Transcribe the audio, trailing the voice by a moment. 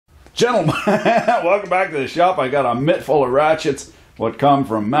Gentlemen, welcome back to the shop. I got a mitt full of ratchets, what come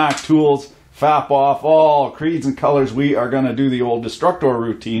from Mac Tools, Fap Off, all creeds and colors. We are going to do the old Destructor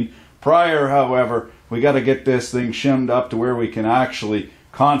routine. Prior, however, we got to get this thing shimmed up to where we can actually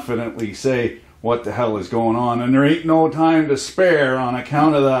confidently say what the hell is going on. And there ain't no time to spare on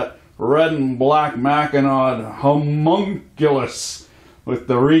account of that red and black Mackinac homunculus with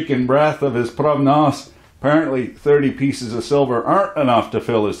the reeking breath of his provenance. Apparently 30 pieces of silver aren't enough to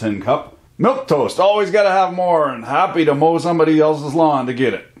fill his tin cup. Milk toast, always gotta have more, and happy to mow somebody else's lawn to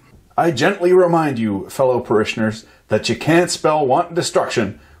get it. I gently remind you, fellow parishioners, that you can't spell wanton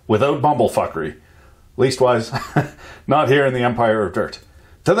destruction without bumblefuckery. Leastwise, not here in the Empire of Dirt.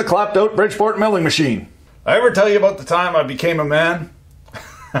 To the clapped out Bridgeport milling machine. I ever tell you about the time I became a man?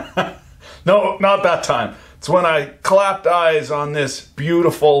 No, not that time. It's when I clapped eyes on this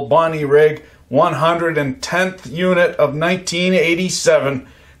beautiful Bonnie rig, 110th unit of 1987.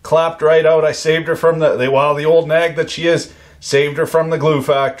 Clapped right out. I saved her from the old nag that she is, saved her from the glue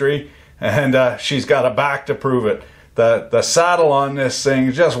factory, and she's got a back to prove it. The saddle on this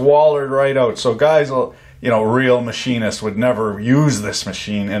thing just wallered right out. So guys, real machinists would never use this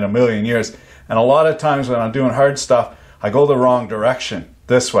machine in a million years. And a lot of times when I'm doing hard stuff, I go the wrong direction,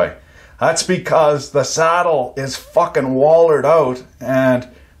 this way. That's because the saddle is fucking wallered out, and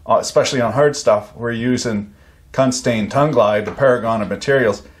especially on hard stuff, we're using Kunstain Tongue Glide, the paragon of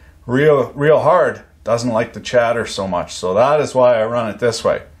materials. Real hard doesn't like to chatter so much, so that is why I run it this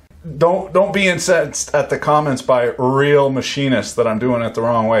way. Don't be incensed at the comments by real machinists that I'm doing it the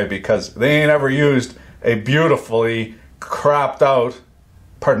wrong way, because they ain't ever used a beautifully crapped out,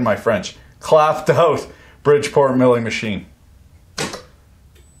 pardon my French, clapped out Bridgeport milling machine.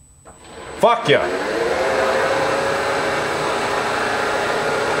 Fuck ya!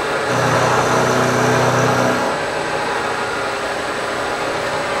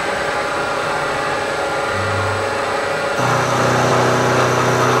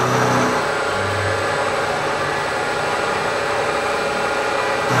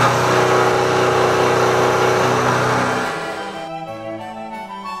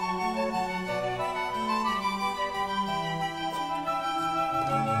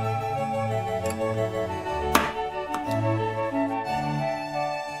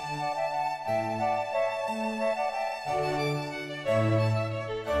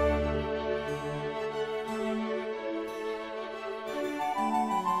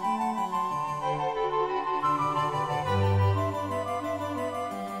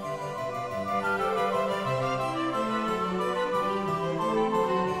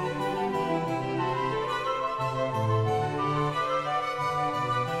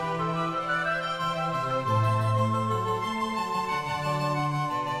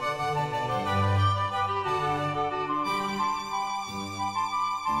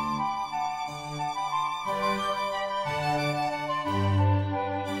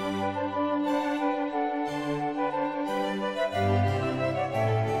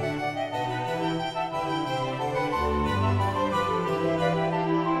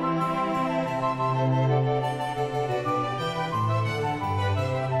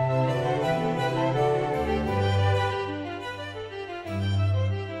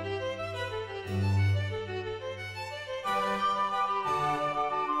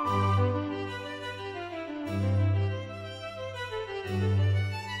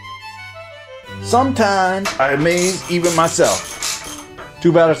 Sometimes I amaze even myself.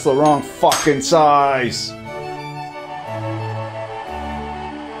 Too bad it's the wrong fucking size.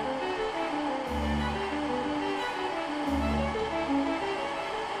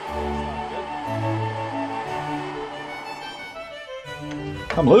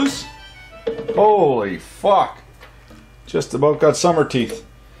 Come loose? Holy fuck. Just about got summer teeth.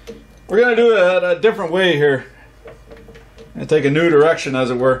 We're gonna do it a different way here. And take a new direction,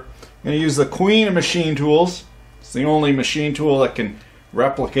 as it were. I'm going to use the Queen of machine tools. It's the only machine tool that can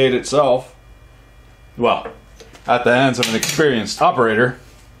replicate itself. Well, at the hands of an experienced operator.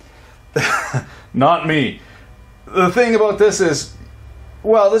 Not me. The thing about this is,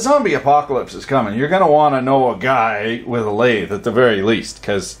 well, the zombie apocalypse is coming. You're going to want to know a guy with a lathe at the very least,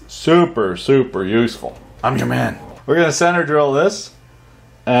 because super useful. I'm your man. We're going to center drill this,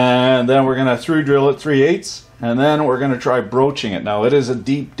 and then we're going to through drill it 3/8. And then we're going to try broaching it. Now it is a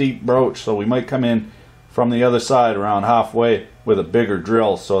deep broach, so we might come in from the other side around halfway with a bigger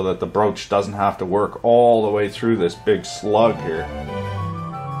drill so that the broach doesn't have to work all the way through this big slug here.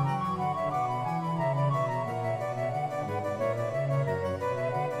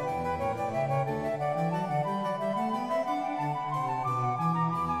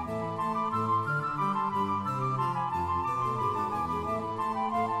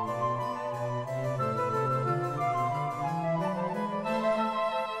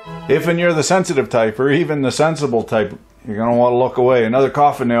 If and you're the sensitive type, or even the sensible type, you're going to want to look away. Another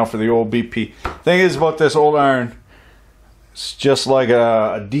coffin nail for the old BP. Thing is about this old iron, it's just like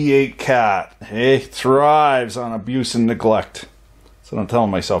a D8 cat. It thrives on abuse and neglect. That's what I'm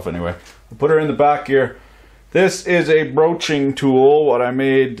telling myself anyway. I'll put her in the back here. This is a broaching tool, what I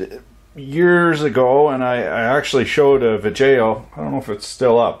made years ago, and I actually showed a video. I don't know if it's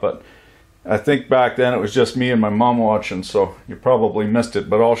still up, but I think back then it was just me and my mom watching, so you probably missed it.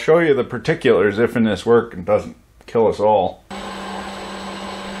 But I'll show you the particulars if in this work and doesn't kill us all.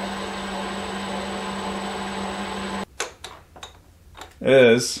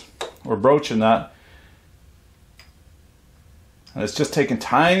 We're broaching that, and it's just taking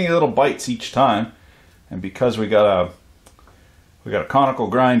tiny little bites each time. And because we got a conical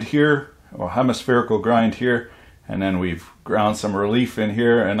grind here, or hemispherical grind here, and then we've ground some relief in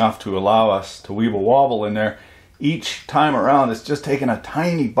here enough to allow us to weeble wobble in there. Each time around it's just taking a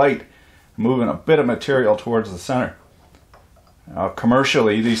tiny bite, moving a bit of material towards the center. Now,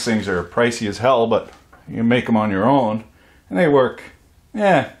 commercially these things are pricey as hell, but you can make them on your own and they work,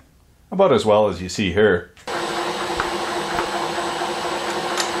 yeah, about as well as you see here.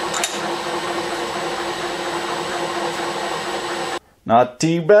 Not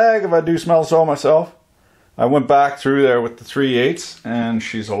teabag if I do smell so myself. I went back through there with the 3/8 and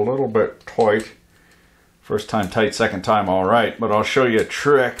she's a little bit tight. First time tight, second time all right. But I'll show you a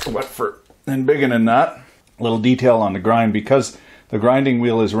trick and bigger than that. A little detail on the grind. Because the grinding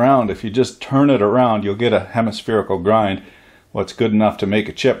wheel is round, if you just turn it around, you'll get a hemispherical grind. What's good enough to make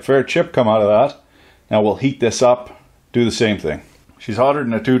a chip. Fair chip come out of that. Now we'll heat this up, do the same thing. She's hotter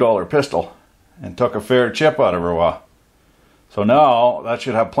than a $2 pistol and took a fair chip out of her while. So now that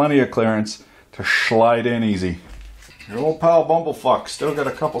should have plenty of clearance to slide in easy. Your old pal Bumblefuck still got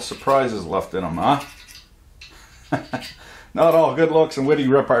a couple surprises left in him, huh? Not all good looks and witty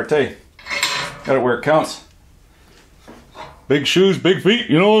repartee. Got it where it counts. Big shoes, big feet,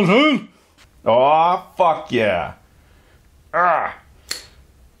 you know what I'm saying? Oh, fuck yeah. Ah.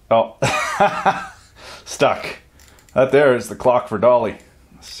 Oh. Stuck. That there is the clock for Dali.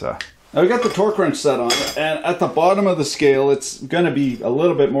 Now we got the torque wrench set on it, and at the bottom of the scale it's going to be a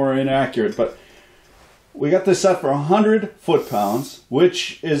little bit more inaccurate, but we got this set for 100 foot-pounds,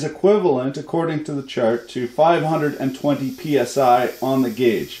 which is equivalent, according to the chart, to 520 psi on the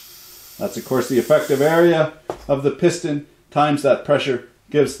gauge. That's of course the effective area of the piston times that pressure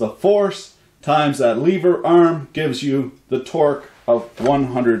gives the force, times that lever arm gives you the torque of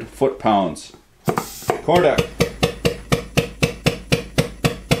 100 foot-pounds. Cordac.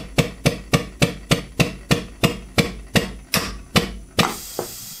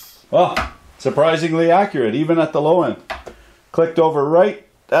 Well, surprisingly accurate, even at the low end. Clicked over right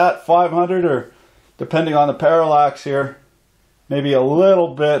at 500, or depending on the parallax here, maybe a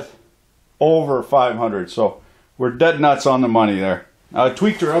little bit over 500. So we're dead nuts on the money there. Now I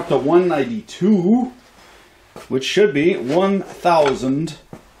tweaked her up to 192, which should be 1,000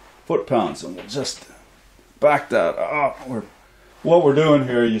 foot-pounds. And we'll just back that up. What we're doing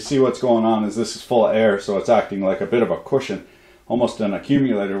here, you see what's going on, is this is full of air, so it's acting like a bit of a cushion. Almost an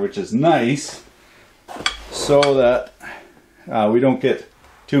accumulator, which is nice, so that we don't get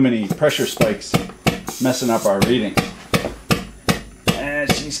too many pressure spikes messing up our readings.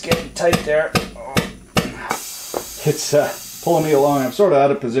 And she's getting tight there. Oh. It's pulling me along. I'm sort of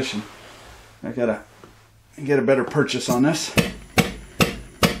out of position. I gotta get a better purchase on this.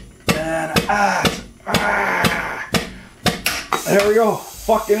 And there we go.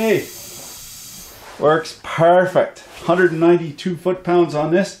 Fucking A. Works perfect. 192 foot-pounds on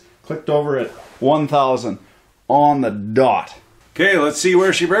this. Clicked over at 1,000 on the dot. Okay, let's see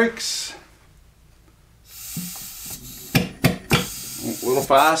where she breaks. A little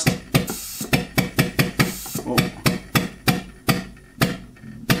fast. Oh.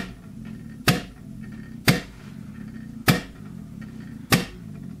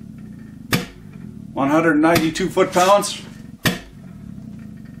 $192 foot-pounds.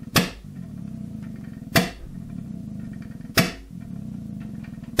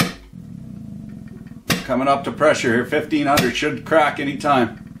 Coming up to pressure here, 1,500 should crack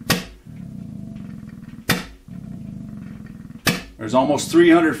anytime. There's almost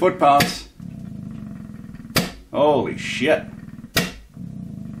 300 foot-pounds. Holy shit.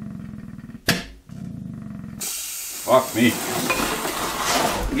 Fuck me.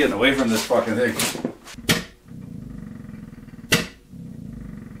 I'm getting away from this fucking thing.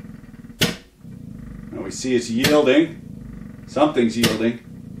 Now we see it's yielding. Something's yielding.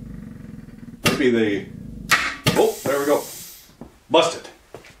 Could be the... Oh, there we go. Busted.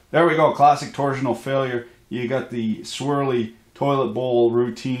 There we go. Classic torsional failure. You got the swirly toilet bowl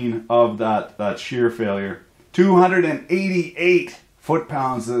routine of that shear failure. 288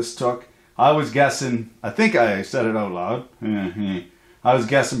 foot-pounds this took. I was guessing, I think I said it out loud. I was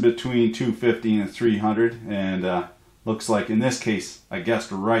guessing between 250 and 300, and looks like in this case I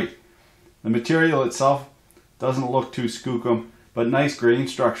guessed right. The material itself doesn't look too skookum, but nice grain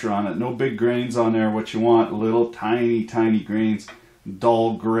structure on it. No big grains on there, what you want, little tiny grains.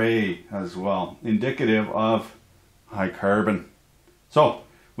 Dull gray as well, indicative of high carbon. So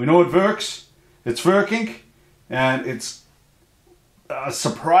we know it works, it's working, and it's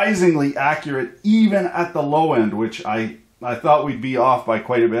surprisingly accurate even at the low end, which I thought we'd be off by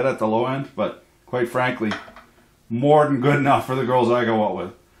quite a bit at the low end, but quite frankly, more than good enough for the girls I go out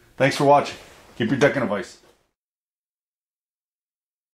with. Thanks for watching. Keep your dick in a vice.